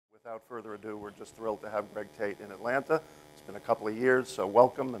Without further ado, we're just thrilled to have Greg Tate in Atlanta. It's been a couple of years, so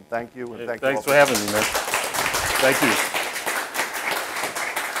welcome and thank you. And Thanks for having me, man. Thank you.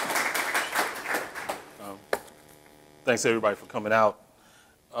 Thanks everybody for coming out.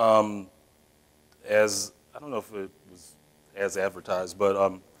 As I don't know if it was as advertised,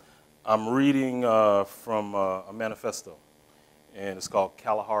 but I'm reading from a manifesto, and it's called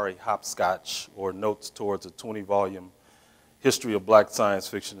Kalahari Hopscotch, or Notes Towards a 20-Volume History of Black Science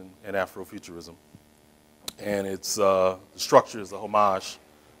Fiction and Afrofuturism. And it's the structure is a homage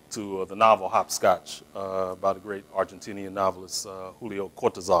to the novel Hopscotch by the great Argentinian novelist Julio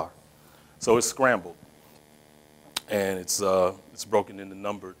Cortázar. So it's scrambled, and it's broken into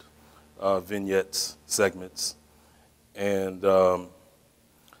numbered vignettes, segments, and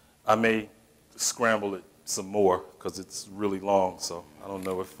I may scramble it some more because it's really long. So I don't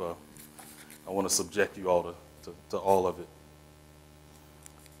know if I want to subject you all to all of it.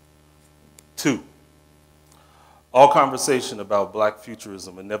 2. All conversation about black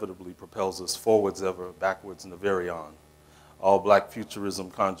futurism inevitably propels us forwards ever, backwards never on. All black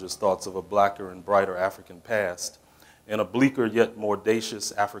futurism conjures thoughts of a blacker and brighter African past and a bleaker yet more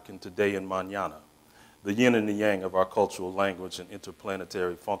audacious African today and mañana, the yin and the yang of our cultural language and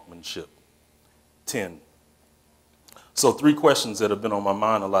interplanetary funkmanship. 10. So 3 questions that have been on my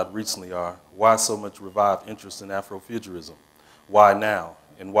mind a lot recently are, why so much revived interest in Afrofuturism? Why now?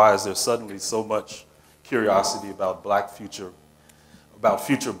 And why is there suddenly so much curiosity about future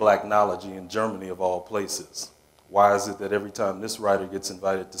black knowledge in Germany of all places? Why is it that every time this writer gets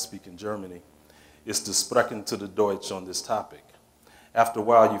invited to speak in Germany, it's to sprechen to the Deutsch on this topic? After a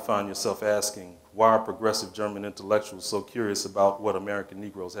while, you find yourself asking, why are progressive German intellectuals so curious about what American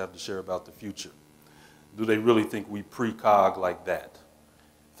Negroes have to share about the future? Do they really think we precog like that?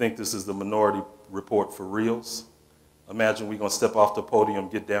 Think this is the Minority Report for reals? Imagine we're going to step off the podium,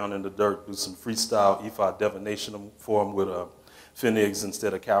 get down in the dirt, do some freestyle Ifa divination for them with finnigs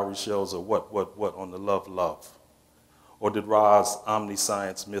instead of cowrie shells, or what on the love? Or did Ra's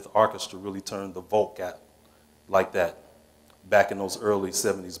omniscience myth orchestra really turn the Volk at like that back in those early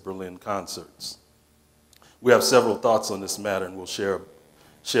 70s Berlin concerts? We have several thoughts on this matter, and we'll share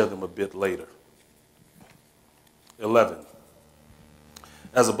them a bit later. 11.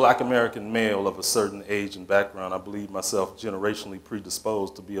 As a black American male of a certain age and background, I believe myself generationally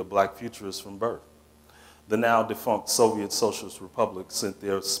predisposed to be a black futurist from birth. The now defunct Soviet Socialist Republic sent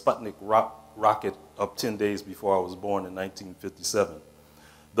their Sputnik rocket up 10 days before I was born in 1957,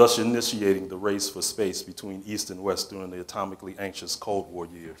 thus initiating the race for space between East and West during the atomically anxious Cold War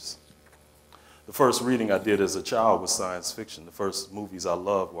years. The first reading I did as a child was science fiction. The first movies I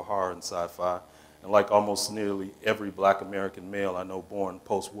loved were horror and sci-fi. And like almost nearly every black American male I know born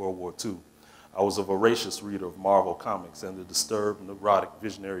post-World War II, I was a voracious reader of Marvel Comics and the disturbed, neurotic,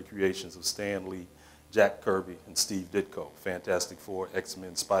 visionary creations of Stan Lee, Jack Kirby, and Steve Ditko, Fantastic Four,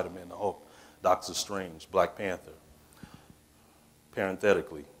 X-Men, Spider-Man, the Hulk, Doctor Strange, Black Panther.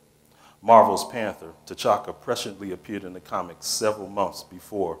 Parenthetically, Marvel's Panther, T'Chaka, presciently appeared in the comics several months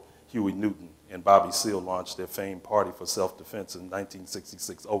before Huey Newton and Bobby Seale launched their famed Party for Self-Defense in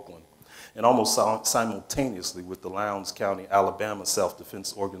 1966 Oakland, and almost simultaneously with the Lowndes County, Alabama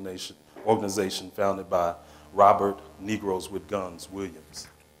Self-Defense Organization founded by Robert Negroes with Guns Williams.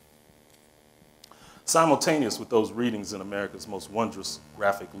 Simultaneous with those readings in America's most wondrous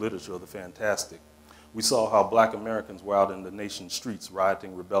graphic literature of the fantastic, we saw how black Americans were out in the nation's streets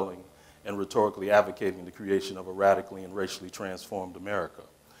rioting, rebelling, and rhetorically advocating the creation of a radically and racially transformed America.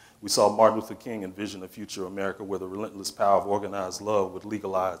 We saw Martin Luther King envision a future America where the relentless power of organized love would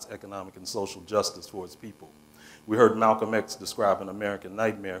legalize economic and social justice for its people. We heard Malcolm X describe an American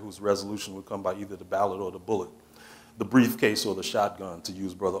nightmare whose resolution would come by either the ballot or the bullet, the briefcase or the shotgun, to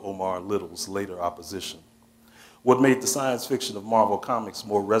use Brother Omar Little's later opposition. What made the science fiction of Marvel Comics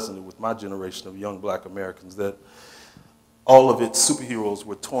more resonant with my generation of young black Americans that all of its superheroes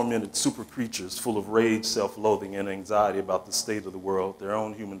were tormented super creatures full of rage, self-loathing, and anxiety about the state of the world, their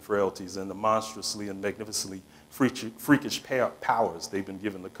own human frailties, and the monstrously and magnificently freakish powers they've been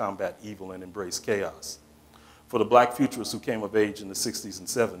given to combat evil and embrace chaos. For the black futurists who came of age in the 60s and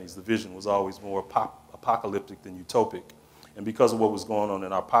 70s, the vision was always more apocalyptic than utopic. And because of what was going on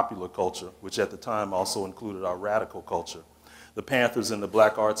in our popular culture, which at the time also included our radical culture, the Panthers and the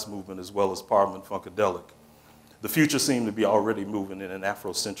black arts movement, as well as Parliament Funkadelic, the future seemed to be already moving in an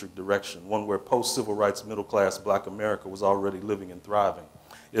Afrocentric direction, one where post-civil rights middle-class black America was already living and thriving,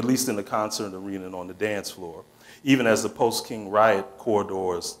 at least in the concert arena and on the dance floor, even as the post-King riot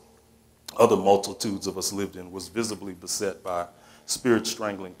corridors other multitudes of us lived in was visibly beset by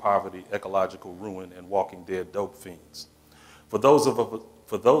spirit-strangling poverty, ecological ruin, and walking dead dope fiends. For those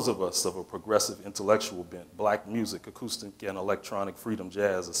For those of us of a progressive intellectual bent, black music, acoustic and electronic freedom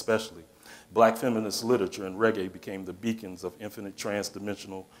jazz especially, black feminist literature and reggae became the beacons of infinite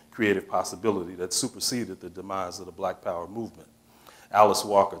trans-dimensional creative possibility that superseded the demise of the Black Power movement. Alice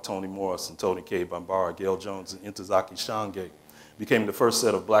Walker, Toni Morrison, Tony K. Bambara, Gail Jones, and Ntozake Shange became the first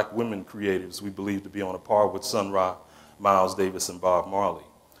set of black women creatives we believe to be on a par with Sun Ra, Miles Davis, and Bob Marley.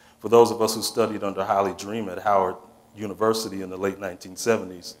 For those of us who studied under Haile Dream at Howard University in the late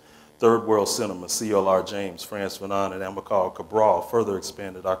 1970s, Third World Cinema, C.L.R. James, Frantz Fanon, and Amilcar Cabral further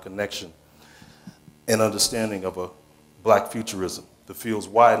expanded our connection and understanding of a black futurism that feels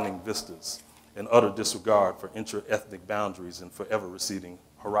widening vistas and utter disregard for intra-ethnic boundaries and forever receding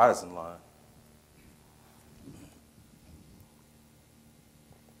horizon line.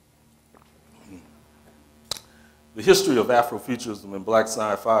 The history of Afrofuturism and black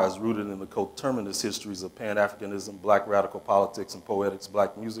sci-fi is rooted in the coterminous histories of Pan-Africanism, black radical politics and poetics,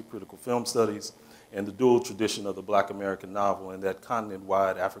 black music, critical film studies, and the dual tradition of the black American novel and that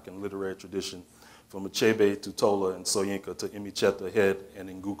continent-wide African literary tradition from Achebe to Tola and Soyinka to Imicheta, Head, and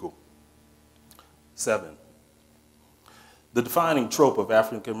Ngugu. 7. The defining trope of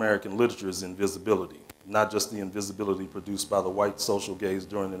African American literature is invisibility, not just the invisibility produced by the white social gaze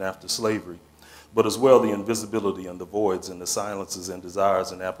during and after slavery, but as well the invisibility and the voids and the silences and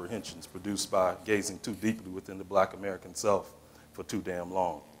desires and apprehensions produced by gazing too deeply within the black American self for too damn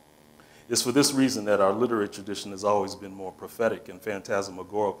long. It's for this reason that our literary tradition has always been more prophetic and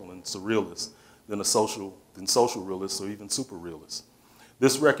phantasmagorical and surrealist than social realists or even super realists.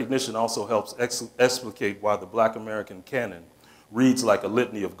 This recognition also helps explicate why the black American canon reads like a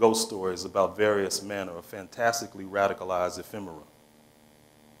litany of ghost stories about various manner of fantastically radicalized ephemera.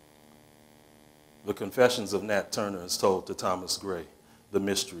 The Confessions of Nat Turner is told to Thomas Gray, The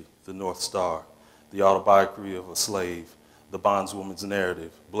Mystery, The North Star, The Autobiography of a Slave, The Bondswoman's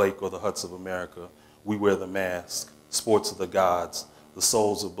Narrative, Blake or the Huts of America, We Wear the Mask, Sports of the Gods, The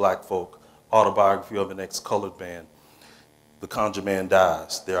Souls of Black Folk, Autobiography of an Ex-Colored Man, The Conjure Man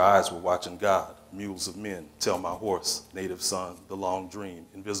Dies, Their Eyes Were Watching God, Mules of Men, Tell My Horse, Native Son, The Long Dream,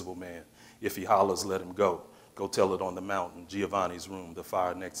 Invisible Man, If He Hollers, Let Him Go, Go Tell It on the Mountain, Giovanni's Room, The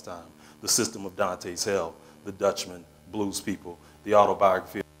Fire Next Time, The System of Dante's Hell, The Dutchman, Blues People, The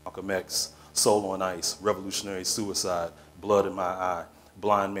Autobiography of Malcolm X, Soul on Ice, Revolutionary Suicide, Blood in My Eye,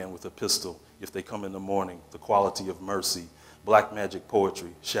 Blind Man with a Pistol, If They Come in the Morning, The Quality of Mercy, Black Magic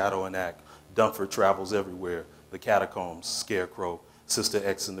Poetry, Shadow and Act, Dunford Travels Everywhere, The Catacombs, Scarecrow, Sister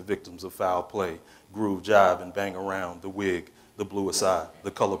X and the Victims of Foul Play, Groove, Jive, and Bang Around, The Wig, The Bluest Eye,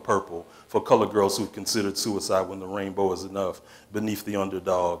 The Color Purple, for colored girls who've considered suicide when the rainbow is enough, Beneath the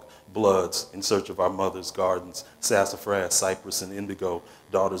Underdog, Bloods, In Search of Our Mother's Gardens, Sassafras, Cypress, and Indigo,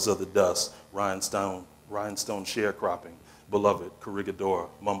 Daughters of the Dust, Rhinestone Sharecropping, Beloved, Corregidor,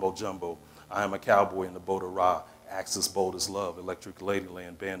 Mumbo Jumbo, I Am a Cowboy in the Boat of Ra, Axis Bold as Love, Electric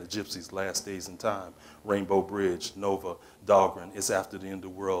Ladyland, Band of Gypsies, Last Days in Time, Rainbow Bridge, Nova, Dahlgren, It's After the End of the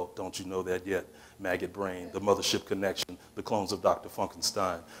World, Don't You Know That Yet, Maggot Brain, The Mothership Connection, The Clones of Dr.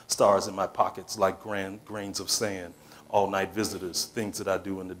 Funkenstein, Stars in My Pockets Like Grains of Sand, All Night Visitors, Things That I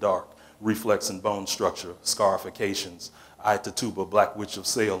Do in the Dark, Reflex and Bone Structure, Scarifications, Eye Tatuba, Black Witch of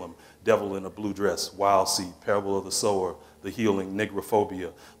Salem, Devil in a Blue Dress, Wild Seed, Parable of the Sower, The Healing,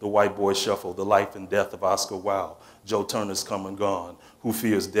 Negrophobia, The White Boy Shuffle, The Life and Death of Oscar Wilde, Joe Turner's Come and Gone, Who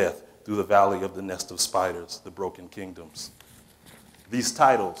Fears Death, Through the Valley of the Nest of Spiders, The Broken Kingdoms. These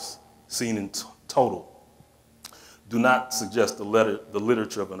titles, seen in total, do not suggest the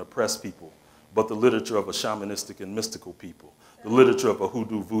literature of an oppressed people, but the literature of a shamanistic and mystical people, the literature of a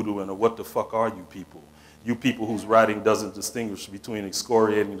hoodoo, voodoo, and a what the fuck are you people? You people whose writing doesn't distinguish between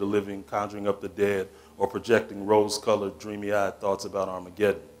excoriating the living, conjuring up the dead, or projecting rose-colored, dreamy-eyed thoughts about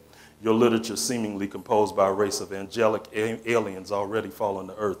Armageddon. Your literature seemingly composed by a race of angelic aliens already fallen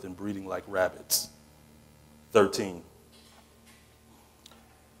to earth and breeding like rabbits. 13.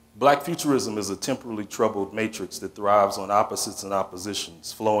 Black futurism is a temporally troubled matrix that thrives on opposites and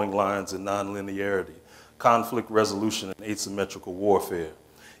oppositions, flowing lines and nonlinearity, conflict resolution and asymmetrical warfare.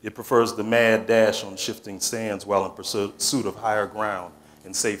 It prefers the mad dash on shifting sands while in pursuit of higher ground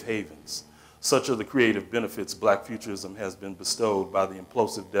and safe havens. Such are the creative benefits Black futurism has been bestowed by the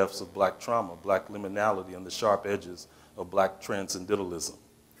implosive depths of Black trauma, Black liminality, and the sharp edges of Black transcendentalism.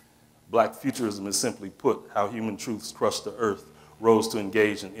 Black futurism is simply put how human truths crushed the earth rose to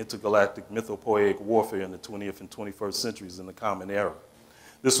engage in intergalactic mythopoeic warfare in the 20th and 21st centuries in the Common Era.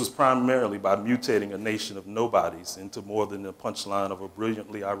 This was primarily by mutating a nation of nobodies into more than the punchline of a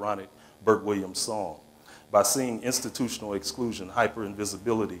brilliantly ironic Burt Williams song, by seeing institutional exclusion,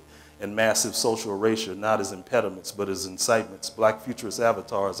 hyper-invisibility, and massive social erasure not as impediments but as incitements, Black futurist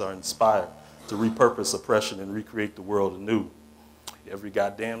avatars are inspired to repurpose oppression and recreate the world anew every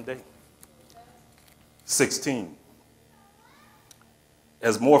goddamn day. 16.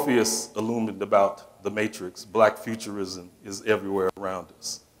 As Morpheus illumined about the Matrix, Black futurism is everywhere around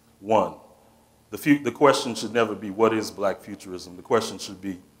us. 1. The question should never be, what is Black futurism? The question should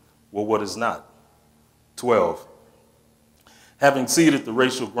be, well, what is not? 12. Having seeded the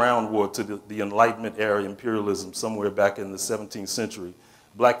racial groundwork to the Enlightenment era imperialism somewhere back in the 17th century,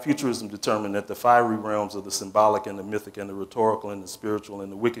 Black futurism determined that the fiery realms of the symbolic and the mythic and the rhetorical and the spiritual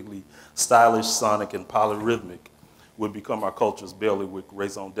and the wickedly stylish, sonic, and polyrhythmic would become our culture's bailiwick,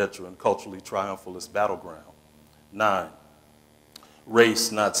 raison d'etre, and culturally triumphalist battleground. 9.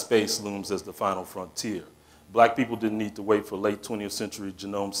 Race, not space, looms as the final frontier. Black people didn't need to wait for late 20th century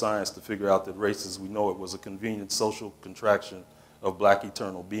genome science to figure out that race as we know it was a convenient social contraction of Black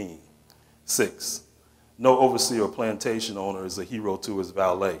eternal being. 6. No overseer or plantation owner is a hero to his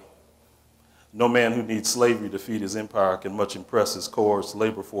valet. No man who needs slavery to feed his empire can much impress his coerced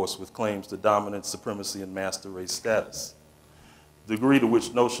labor force with claims to dominance, supremacy, and master race status. The degree to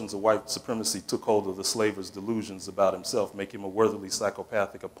which notions of white supremacy took hold of the slaver's delusions about himself make him a worthily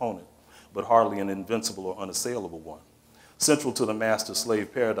psychopathic opponent, but hardly an invincible or unassailable one. Central to the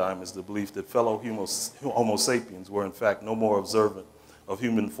master-slave paradigm is the belief that fellow Homo sapiens were in fact no more observant of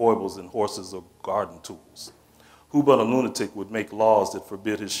human foibles than horses or garden tools. Who but a lunatic would make laws that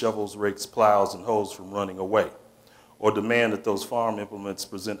forbid his shovels, rakes, plows, and hoes from running away, or demand that those farm implements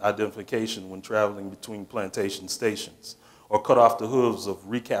present identification when traveling between plantation stations, or cut off the hooves of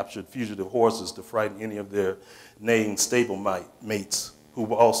recaptured fugitive horses to frighten any of their neighing stable mates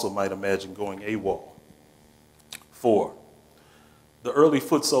who also might imagine going AWOL. 4. The early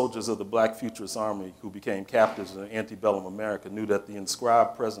foot soldiers of the Black Futurist Army who became captives in antebellum America knew that the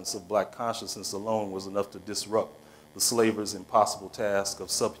inscribed presence of Black consciousness alone was enough to disrupt the slaver's impossible task of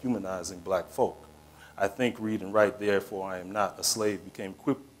subhumanizing Black folk. I think, read, and write, therefore I am not a slave became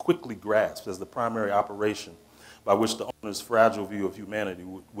quickly grasped as the primary operation by which the owner's fragile view of humanity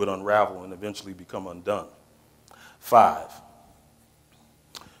would unravel and eventually become undone. 5.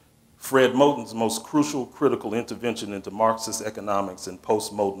 Fred Moten's most crucial critical intervention into Marxist economics and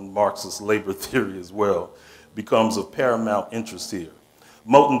post-Moten Marxist labor theory as well becomes of paramount interest here.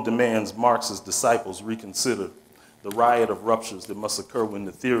 Moten demands Marxist disciples reconsider the riot of ruptures that must occur when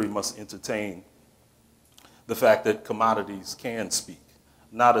the theory must entertain the fact that commodities can speak,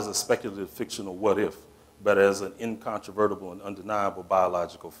 not as a speculative fictional what if, but as an incontrovertible and undeniable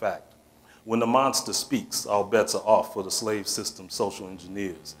biological fact. When the monster speaks, all bets are off for the slave system's social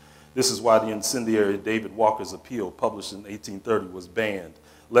engineers. This is why the incendiary David Walker's appeal, published in 1830, was banned,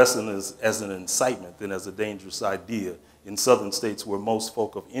 less as an incitement than as a dangerous idea in southern states where most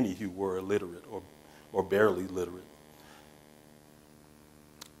folk of any hue were illiterate or barely literate.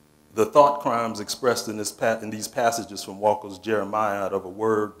 The thought crimes expressed in these passages from Walker's Jeremiah out of a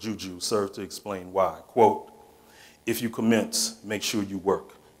word juju serve to explain why. Quote, if you commence, make sure you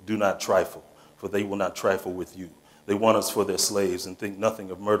work. Do not trifle, for they will not trifle with you. They want us for their slaves and think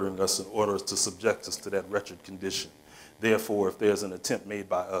nothing of murdering us in order to subject us to that wretched condition. Therefore, if there's an attempt made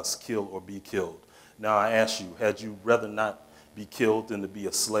by us, kill or be killed. Now I ask you, had you rather not be killed than to be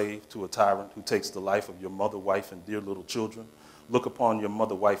a slave to a tyrant who takes the life of your mother, wife, and dear little children? Look upon your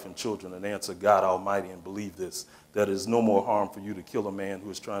mother, wife, and children and answer God Almighty and believe this, that it is no more harm for you to kill a man who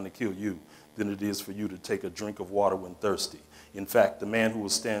is trying to kill you than it is for you to take a drink of water when thirsty. In fact, the man who will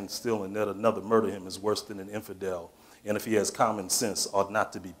stand still and let another murder him is worse than an infidel, and if he has common sense, ought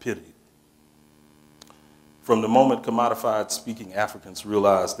not to be pitied. From the moment commodified speaking Africans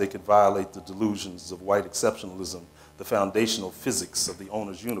realized they could violate the delusions of white exceptionalism, the foundational physics of the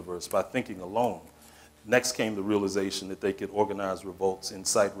owner's universe, by thinking alone, next came the realization that they could organize revolts,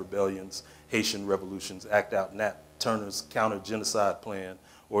 incite rebellions, Haitian revolutions, act out Nat Turner's counter-genocide plan,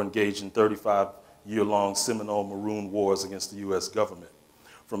 or engage in 35-year-long Seminole Maroon wars against the U.S. government.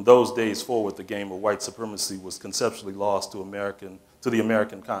 From those days forward, the game of white supremacy was conceptually lost to the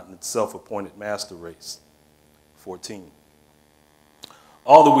American continent's self-appointed master race. 14.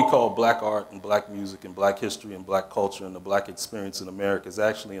 All that we call black art and black music and black history and black culture and the black experience in America is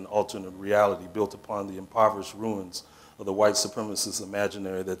actually an alternate reality built upon the impoverished ruins of the white supremacist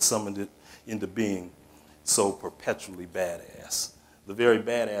imaginary that summoned it into being so perpetually badass. The very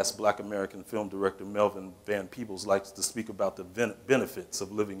badass black American film director Melvin Van Peebles likes to speak about the benefits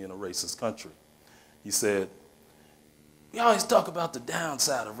of living in a racist country. He said, we always talk about the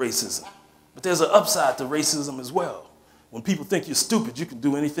downside of racism, but there's an upside to racism as well. When people think you're stupid, you can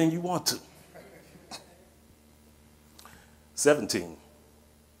do anything you want to. 17.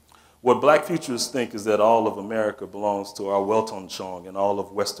 What black futurists think is that all of America belongs to our Weltanschauung and all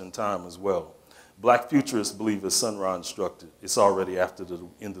of Western time as well. Black futurists believe, as Sun Ra instructed, it's already after the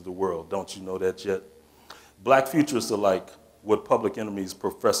end of the world. Don't you know that yet? Black futurists are like what Public Enemy's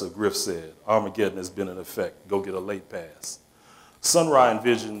Professor Griff said, Armageddon has been in effect, go get a late pass. Sun Ra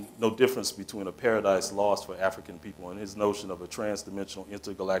envisioned no difference between a paradise lost for African people and his notion of a trans-dimensional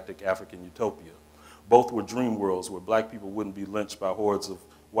intergalactic African utopia. Both were dream worlds where black people wouldn't be lynched by hordes of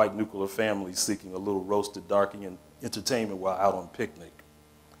white nuclear families seeking a little roasted darky and entertainment while out on picnic.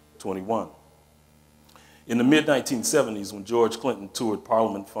 21. In the mid-1970s, when George Clinton toured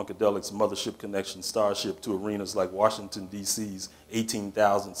Parliament Funkadelic's Mothership Connection Starship to arenas like Washington, D.C.'s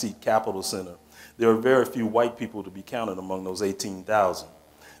 18,000-seat Capitol Center, there were very few white people to be counted among those 18,000.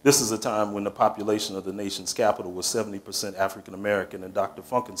 This is a time when the population of the nation's capital was 70% African American, and Dr.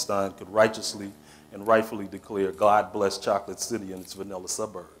 Funkenstein could righteously and rightfully declare God bless Chocolate City and its vanilla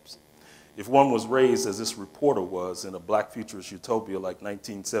suburbs. If one was raised, as this reporter was, in a black futurist utopia like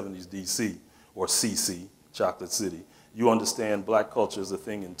 1970s D.C., or CC, Chocolate City, you understand black culture as a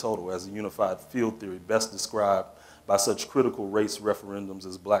thing in total, as a unified field theory best described by such critical race referendums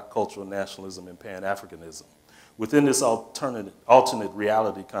as black cultural nationalism and Pan-Africanism. Within this alternate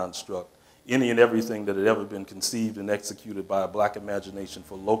reality construct, any and everything that had ever been conceived and executed by a black imagination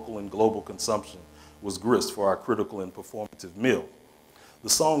for local and global consumption was grist for our critical and performative meal. The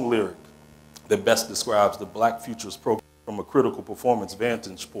song lyric that best describes the black futurist program from a critical performance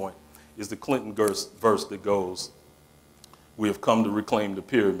vantage point is the Clinton verse that goes, "We have come to reclaim the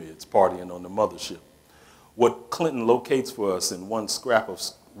pyramids, partying on the mothership." What Clinton locates for us in one scrap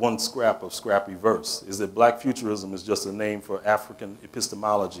of scrappy verse is that black futurism is just a name for African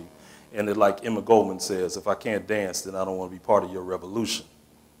epistemology, and that, like Emma Goldman says, if I can't dance, then I don't want to be part of your revolution.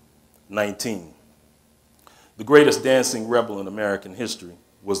 19. The greatest dancing rebel in American history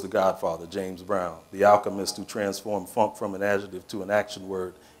was the Godfather, James Brown, the alchemist who transformed funk from an adjective to an action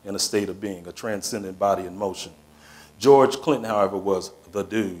word in a state of being, a transcendent body in motion. George Clinton, however, was the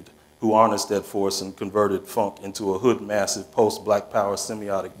dude who harnessed that force and converted funk into a hood massive post-Black Power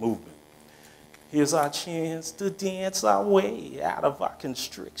semiotic movement. Here's our chance to dance our way out of our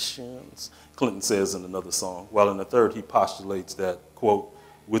constrictions, Clinton says in another song, while in the third he postulates that, quote,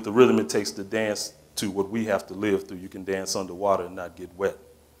 with the rhythm it takes to dance to what we have to live through, you can dance underwater and not get wet.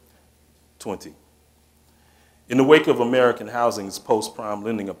 20. In the wake of American housing's post-prime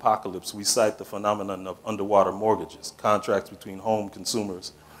lending apocalypse, we cite the phenomenon of underwater mortgages, contracts between home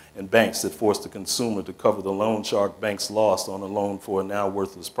consumers and banks that force the consumer to cover the loan shark bank's loss on a loan for a now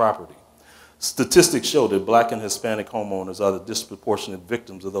worthless property. Statistics show that black and Hispanic homeowners are the disproportionate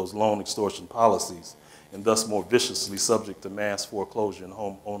victims of those loan extortion policies, and thus more viciously subject to mass foreclosure and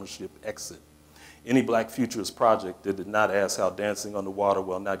home ownership exit. Any black futurist project that did not ask how dancing underwater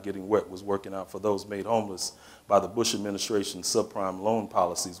while not getting wet was working out for those made homeless by the Bush administration's subprime loan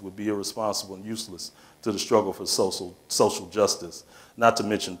policies would be irresponsible and useless to the struggle for social justice, not to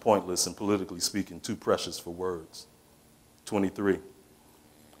mention pointless and, politically speaking, too precious for words. 23.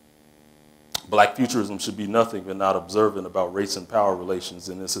 Black futurism should be nothing but not observant about race and power relations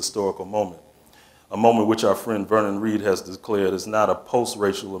in this historical moment, a moment which our friend Vernon Reed has declared is not a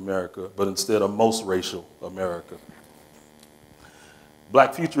post-racial America, but instead a most racial America.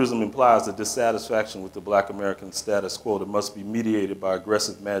 Black futurism implies a dissatisfaction with the black American status quo that must be mediated by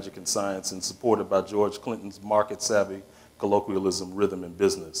aggressive magic and science and supported by George Clinton's market-savvy colloquialism, rhythm, and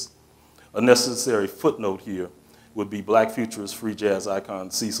business. A necessary footnote here would be black futurist free jazz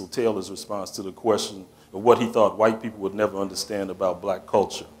icon Cecil Taylor's response to the question of what he thought white people would never understand about black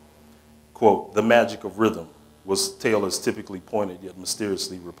culture. Quote, "The magic of rhythm," was Taylor's typically pointed yet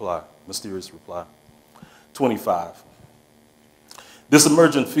mysterious reply. 25. This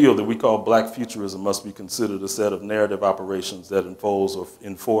emergent field that we call black futurism must be considered a set of narrative operations that unfolds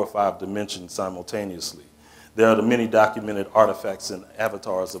in 4 or 5 dimensions simultaneously. There are the many documented artifacts and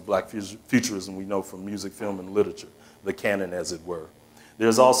avatars of black futurism we know from music, film, and literature, the canon as it were.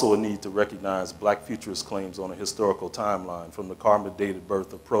 There's also a need to recognize black futurist claims on a historical timeline, from the karma-dated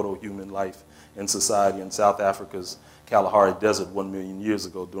birth of proto-human life and society in South Africa's Kalahari Desert 1 million years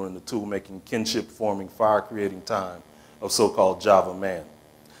ago during the tool-making, kinship-forming, fire-creating time of so-called Java man.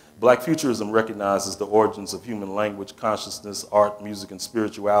 Black futurism recognizes the origins of human language, consciousness, art, music, and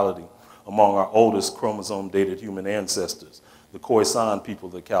spirituality among our oldest chromosome-dated human ancestors, the Khoisan people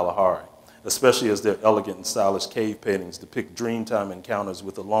of the Kalahari, especially as their elegant and stylish cave paintings depict dreamtime encounters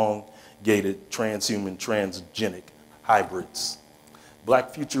with elongated, transhuman, transgenic hybrids.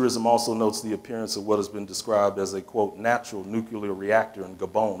 Black futurism also notes the appearance of what has been described as a, quote, natural nuclear reactor in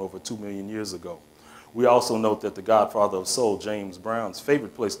Gabon over 2 million years ago, We also note that the godfather of soul, James Brown's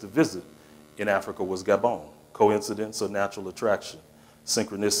favorite place to visit in Africa was Gabon. Coincidence or natural attraction,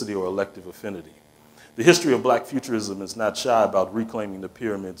 synchronicity or elective affinity. The history of black futurism is not shy about reclaiming the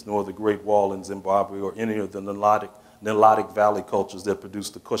pyramids, nor the Great Wall in Zimbabwe, or any of the Nilotic Valley cultures that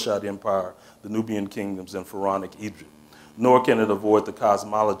produced the Kushite Empire, the Nubian kingdoms, and Pharaonic Egypt. Nor can it avoid the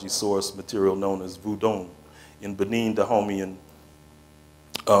cosmology source material known as Vodun in Benin, Dahomean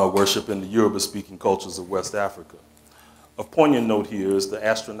worship in the Yoruba-speaking cultures of West Africa. Of poignant note here is the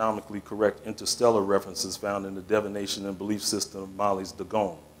astronomically correct interstellar references found in the divination and belief system of Mali's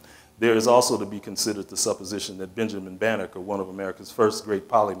Dogon. There is also to be considered the supposition that Benjamin Banneker, one of America's first great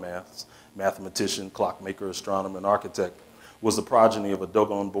polymaths, mathematician, clockmaker, astronomer, and architect, was the progeny of a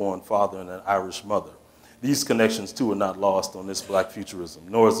Dogon-born father and an Irish mother. These connections, too, are not lost on this black futurism,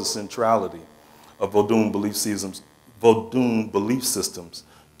 nor is the centrality of Vodun belief systems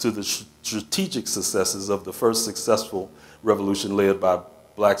to the strategic successes of the first successful revolution led by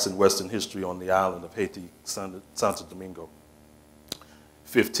blacks in Western history on the island of Haiti, Santo Domingo.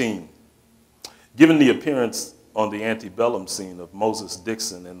 15. Given the appearance on the antebellum scene of Moses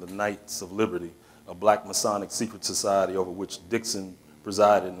Dixon and the Knights of Liberty, a black Masonic secret society over which Dixon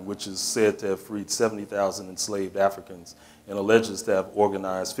presided and which is said to have freed 70,000 enslaved Africans and alleges to have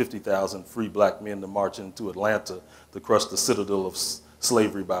organized 50,000 free black men to march into Atlanta to crush the citadel of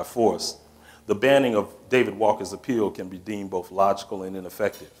slavery by force, the banning of David Walker's appeal can be deemed both logical and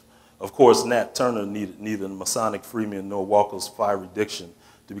ineffective. Of course, Nat Turner needed neither Masonic freemen nor Walker's fiery diction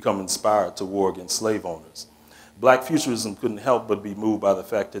to become inspired to war against slave owners. Black futurism couldn't help but be moved by the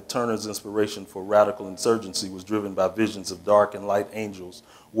fact that Turner's inspiration for radical insurgency was driven by visions of dark and light angels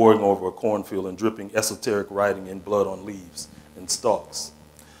warring over a cornfield and dripping esoteric writing in blood on leaves and stalks.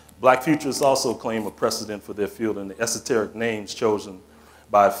 Black futurists also claim a precedent for their field in the esoteric names chosen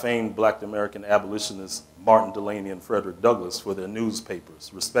by famed black American abolitionists Martin Delany and Frederick Douglass for their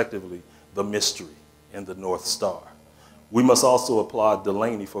newspapers, respectively, The Mystery and The North Star. We must also applaud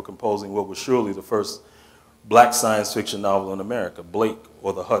Delany for composing what was surely the first black science fiction novel in America, Blake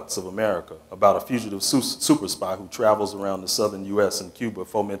or the Huts of America, about a fugitive super spy who travels around the southern US and Cuba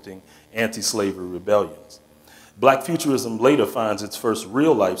fomenting anti-slavery rebellions. Black futurism later finds its first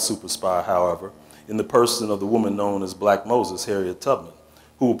real-life super spy, however, in the person of the woman known as Black Moses, Harriet Tubman,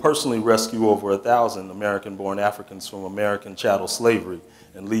 who will personally rescue over 1,000 American-born Africans from American chattel slavery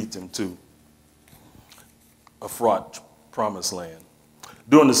and lead them to a fraught promised land.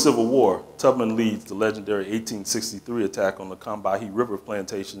 During the Civil War, Tubman leads the legendary 1863 attack on the Combahee River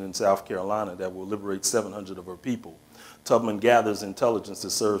plantation in South Carolina that will liberate 700 of her people. Tubman gathers intelligence that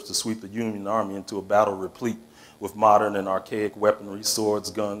serves to sweep the Union Army into a battle replete with modern and archaic weaponry, swords,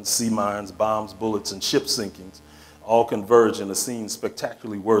 guns, sea mines, bombs, bullets, and ship sinkings, all converge in a scene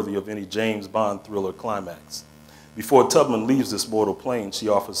spectacularly worthy of any James Bond thriller climax. Before Tubman leaves this mortal plane, she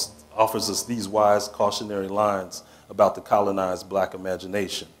offers us these wise cautionary lines about the colonized black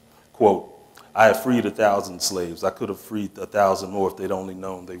imagination. Quote, "I have freed 1,000 slaves. I could have freed 1,000 more if they'd only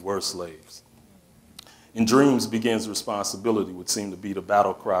known they were slaves." In Dreams Begins Responsibility would seem to be the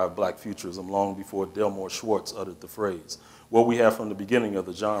battle cry of black futurism long before Delmore Schwartz uttered the phrase. What we have from the beginning of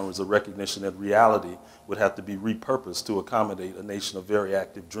the genre is a recognition that reality would have to be repurposed to accommodate a nation of very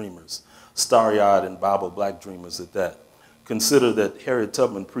active dreamers, starry-eyed and Bible black dreamers at that. Consider that Harriet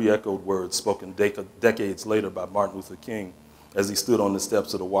Tubman pre-echoed words spoken decades later by Martin Luther King as he stood on the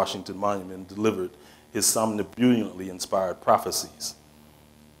steps of the Washington Monument and delivered his somnambulantly inspired prophecies.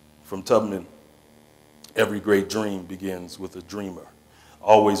 From Tubman, every great dream begins with a dreamer.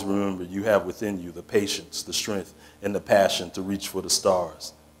 Always remember you have within you the patience, the strength, and the passion to reach for the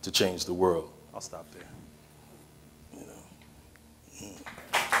stars, to change the world. I'll stop there. You know.